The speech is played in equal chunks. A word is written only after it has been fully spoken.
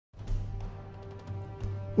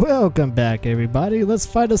Welcome back, everybody. Let's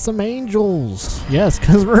fight us some angels. Yes,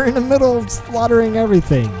 because we're in the middle of slaughtering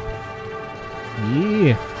everything.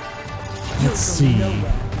 Yeah. Let's see.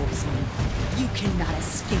 You cannot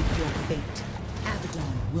escape your fate.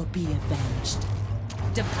 Abaddon will be avenged.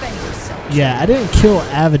 Defend yourself. Yeah, I didn't kill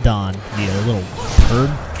Abaddon, you little turd.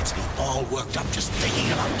 Gets me all worked up just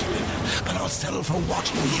thinking about killing her, but I'll settle for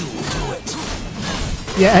watching you do it.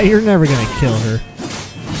 Yeah, you're never gonna kill her.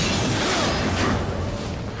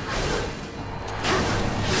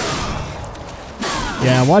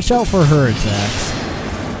 Yeah, watch out for her attacks.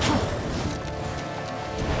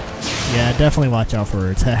 Yeah, definitely watch out for her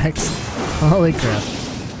attacks. Holy crap.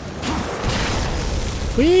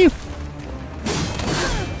 Whee!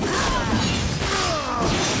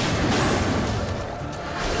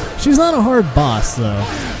 She's not a hard boss, though.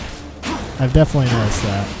 I've definitely noticed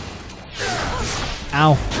that.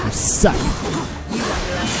 Ow, you suck.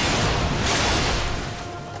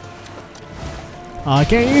 Oh, I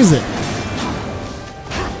can't use it.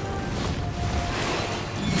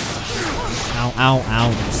 Ow, ow,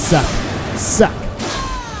 ow. Suck. Suck.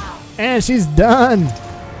 And she's done.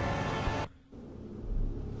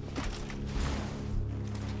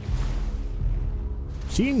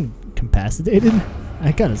 She incapacitated?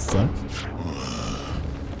 That kind of sucks.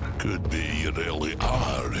 Could be you really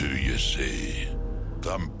are who you say.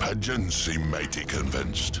 Them pigeons seem mighty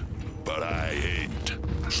convinced, but I ain't.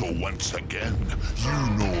 So once again, you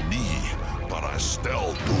know me, but I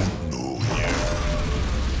still don't know you.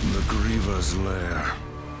 The Griever's lair.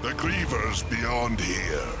 The Griever's beyond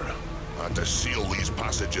here. I had to seal these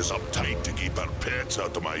passages up tight to keep our pets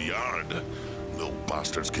out of my yard. Little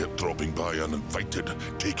bastards kept dropping by uninvited,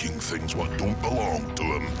 taking things what don't belong to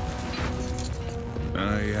them.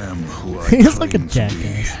 I am who I He's like a claim to be.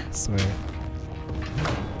 jackass, I swear.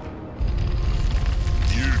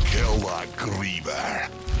 You kill that Griever.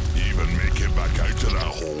 Even make it back out of that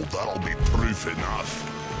hole, that'll be proof enough.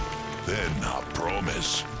 Then, I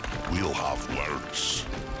promise, we'll have words.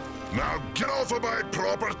 Now get off of my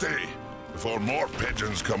property before more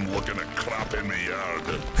pigeons come looking at crap in my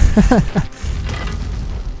yard.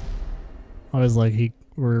 I was like, he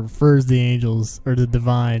refers the angels, or the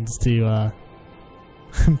divines, to,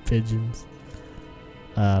 pigeons.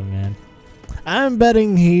 Oh, man. I'm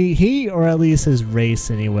betting he, or at least his race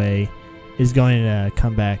anyway, is going to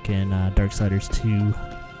come back in Darksiders 2.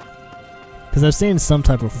 Because I've seen some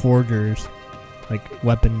type of forgers, like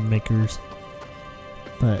weapon makers.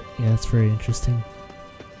 But, yeah, it's very interesting.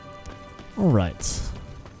 Alright.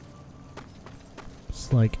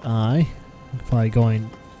 Looks like I'm probably going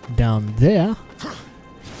down there.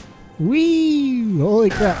 Whee! Holy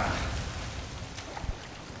crap.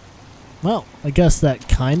 Well, I guess that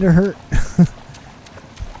kinda hurt.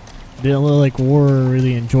 Didn't look like War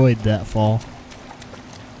really enjoyed that fall.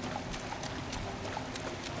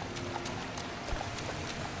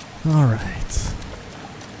 Alright.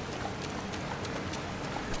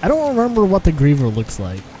 I don't remember what the Griever looks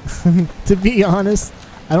like. To be honest,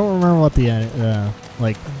 I don't remember what the,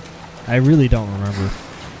 like, I really don't remember.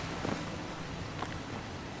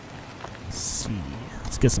 Let's see.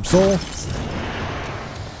 Let's get some soul.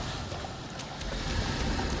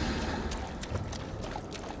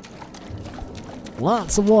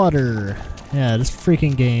 Lots of water. Yeah, this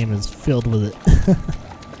freaking game is filled with it.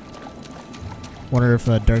 Wonder if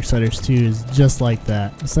Darksiders 2 is just like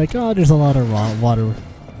that. It's like, oh, there's a lot of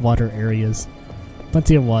water areas.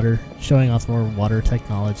 Plenty of water, showing off more water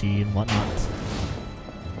technology and whatnot.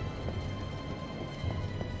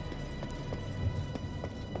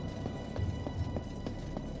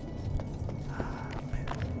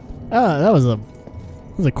 Ah, that was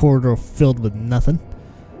a corridor filled with nothing.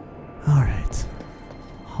 Alright.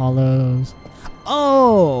 Hollows.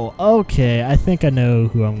 Oh, okay. I think I know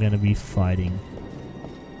who I'm gonna be fighting.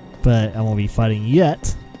 But I won't be fighting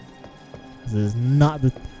yet. This is not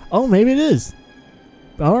the... Oh, maybe it is.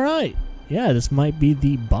 Alright. Yeah, this might be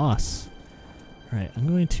the boss. Alright, I'm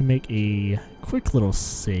going to make a quick little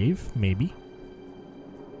save, maybe.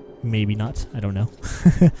 Maybe not. I don't know.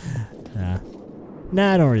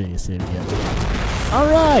 Nah, I don't really need to save it yet.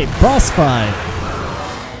 Alright, boss fight.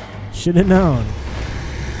 Should have known.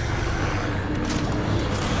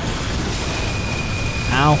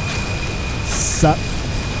 Ow. Suck.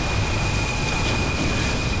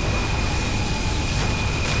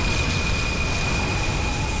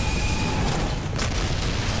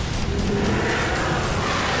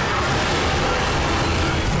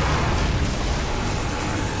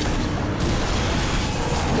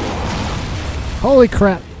 Holy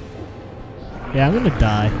crap. Yeah, I'm gonna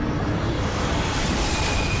die.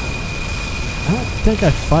 I don't think I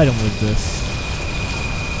fight him with this.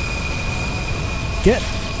 Get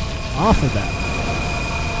off of that.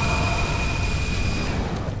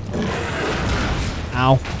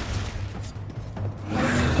 Ow.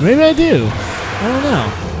 Maybe I do. I don't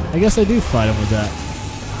know. I guess I do fight him with that.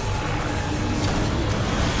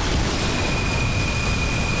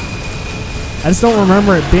 I just don't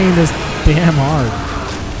remember it being this damn hard.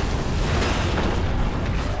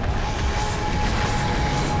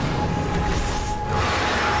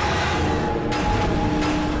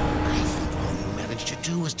 I thought all you managed to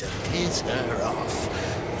do was to piss her off.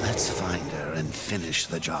 Let's find her and finish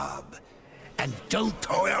the job. And don't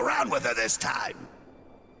toy around with her this time.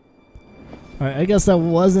 Alright, I guess that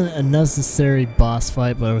wasn't a necessary boss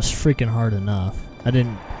fight, but it was freaking hard enough. I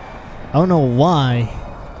don't know why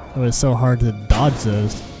it was so hard to dodge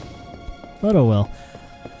those. But oh well.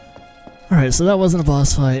 Alright, so that wasn't a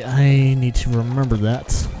boss fight. I need to remember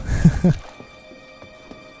that.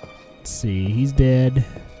 Let's see, he's dead.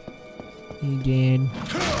 He's dead.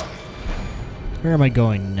 Where am I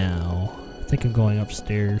going now? I think I'm going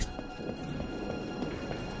upstairs.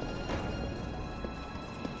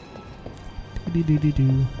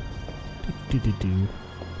 Do-do-do-do. Do-do-do-do.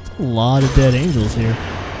 There's a lot of dead angels here.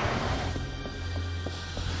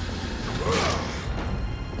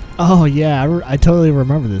 Oh yeah, I totally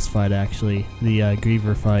remember this fight actually. The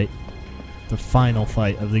Griever fight. The final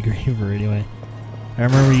fight of the Griever anyway. I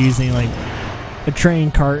remember using like a train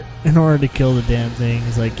cart in order to kill the damn thing.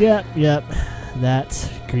 It's like, yep, that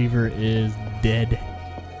Griever is dead.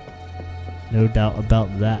 No doubt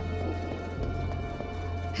about that.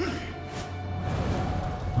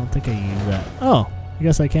 I don't think I use that. Oh, I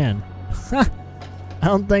guess I can. I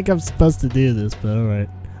don't think I'm supposed to do this, but alright.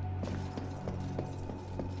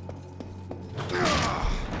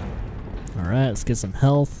 Alright, let's get some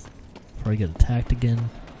health before I get attacked again.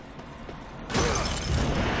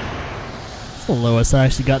 That's the lowest I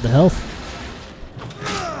actually got the health.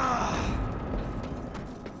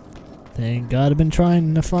 Thank God I've been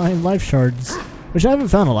trying to find life shards, which I haven't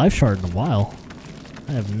found a life shard in a while.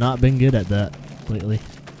 I have not been good at that lately.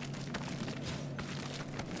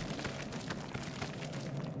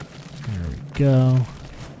 There we go.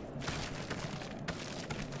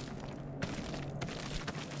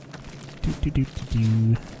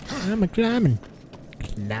 I'm a climbing.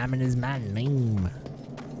 Climbing is my name.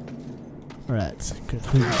 Alright, let's go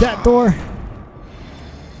through that door.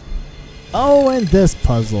 Oh, and this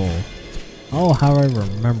puzzle. Oh, how I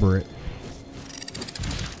remember it.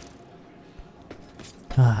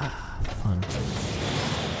 Ah, fun.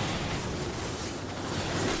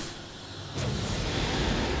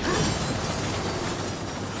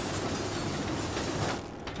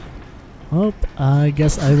 Oh, I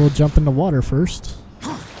guess I will jump in the water first.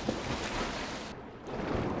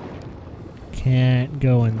 Can't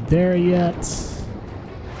go in there yet.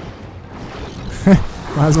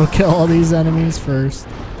 Might as well kill all these enemies first.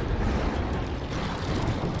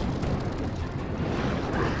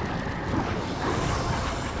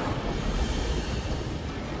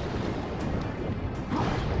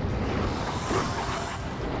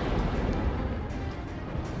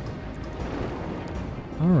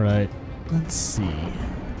 Alright, let's see.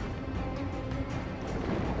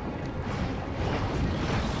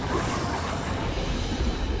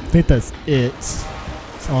 I think that's it.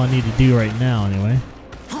 That's all I need to do right now anyway.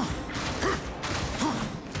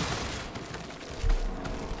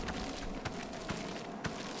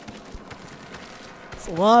 It's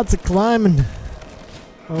lots of climbing.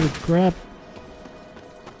 Holy crap.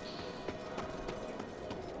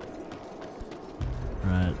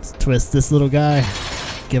 Alright, let's twist this little guy.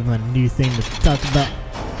 Give him a new thing to talk about.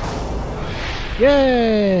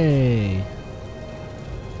 Yay!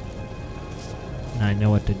 I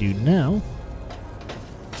know what to do now.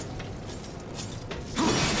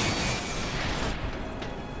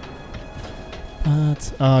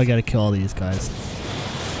 But, oh, I gotta kill all these guys.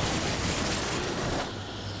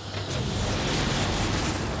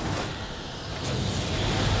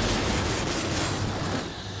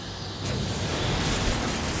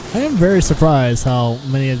 I am very surprised how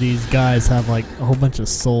many of these guys have like a whole bunch of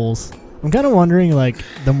souls. I'm kind of wondering, like,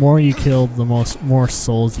 the more you kill, the more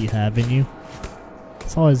souls you have in you.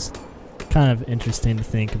 It's always kind of interesting to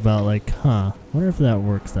think about, like, huh, wonder if that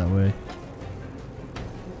works that way.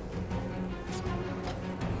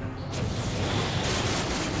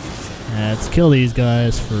 Let's kill these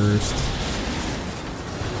guys first.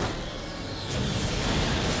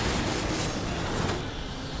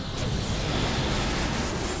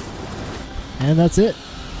 And that's it.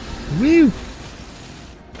 Woo!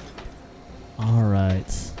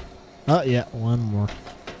 Alright. Oh, yeah, one more.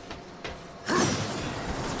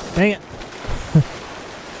 Dang it.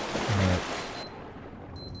 Alright.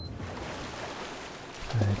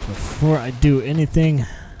 before I do anything,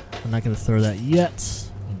 I'm not going to throw that yet.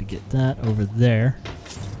 Need to get that over there.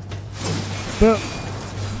 But,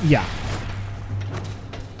 yeah.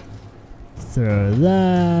 Throw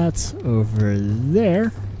that over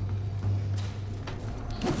there.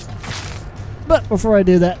 But before I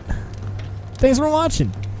do that, thanks for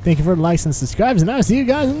watching. Thank you for the likes and subscribes, and I'll see you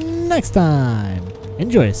guys next time.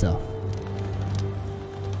 Enjoy yourself.